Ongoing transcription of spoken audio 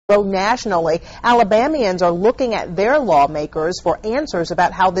vote nationally. Alabamians are looking at their lawmakers for answers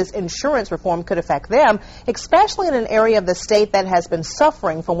about how this insurance reform could affect them, especially in an area of the state that has been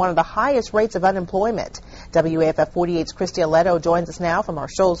suffering from one of the highest rates of unemployment. WAFF48's Christy Aletto joins us now from our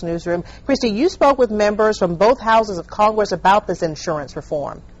Shoals newsroom. Christy, you spoke with members from both houses of Congress about this insurance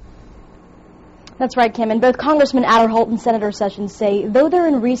reform. That's right, Kim, and both Congressman Aderholt and Senator Sessions say, though they're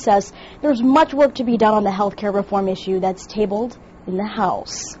in recess, there's much work to be done on the health care reform issue that's tabled in the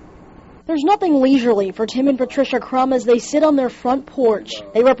House. There's nothing leisurely for Tim and Patricia Crum as they sit on their front porch.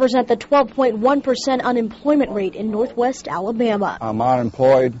 They represent the 12.1% unemployment rate in Northwest Alabama. I'm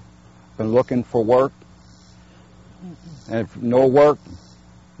unemployed, been looking for work, and if no work,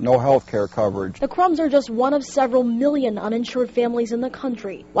 no health care coverage. The Crums are just one of several million uninsured families in the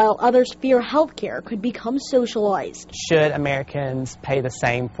country, while others fear health care could become socialized. Should Americans pay the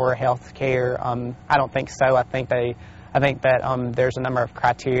same for health care? I don't think so. I think that there's a number of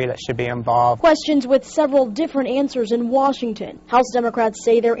criteria that should be involved. Questions with several different answers in Washington. House Democrats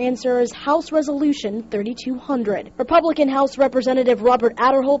say their answer is House Resolution 3200. Republican House Representative Robert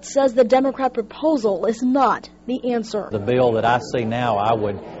Aderholt says the Democrat proposal is not the answer. The bill that I see now, I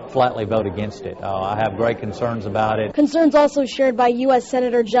would flatly vote against it. I have great concerns about it. Concerns also shared by U.S.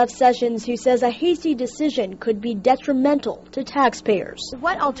 Senator Jeff Sessions, who says a hasty decision could be detrimental to taxpayers.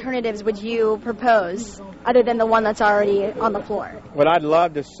 What alternatives would you propose other than the one that's already on the floor? Well, I'd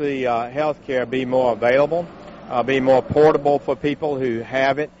love to see health care be more available, be more portable for people who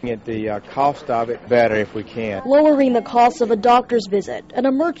have it, get the cost of it better if we can. Lowering the cost of a doctor's visit, an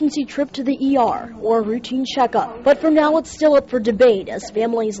emergency trip to the ER, or a routine checkup. But for now, it's still up for debate as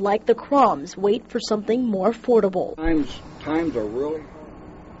families like the Crums wait for something more affordable. Times are really...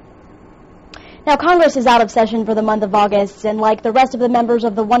 Now, Congress is out of session for the month of August, and like the rest of the members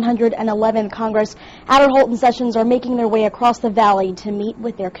of the 111th Congress, Aderholt and Sessions are making their way across the valley to meet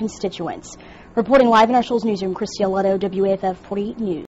with their constituents. Reporting live in our Shoals newsroom, Christy Aletto, WAFF 48 News.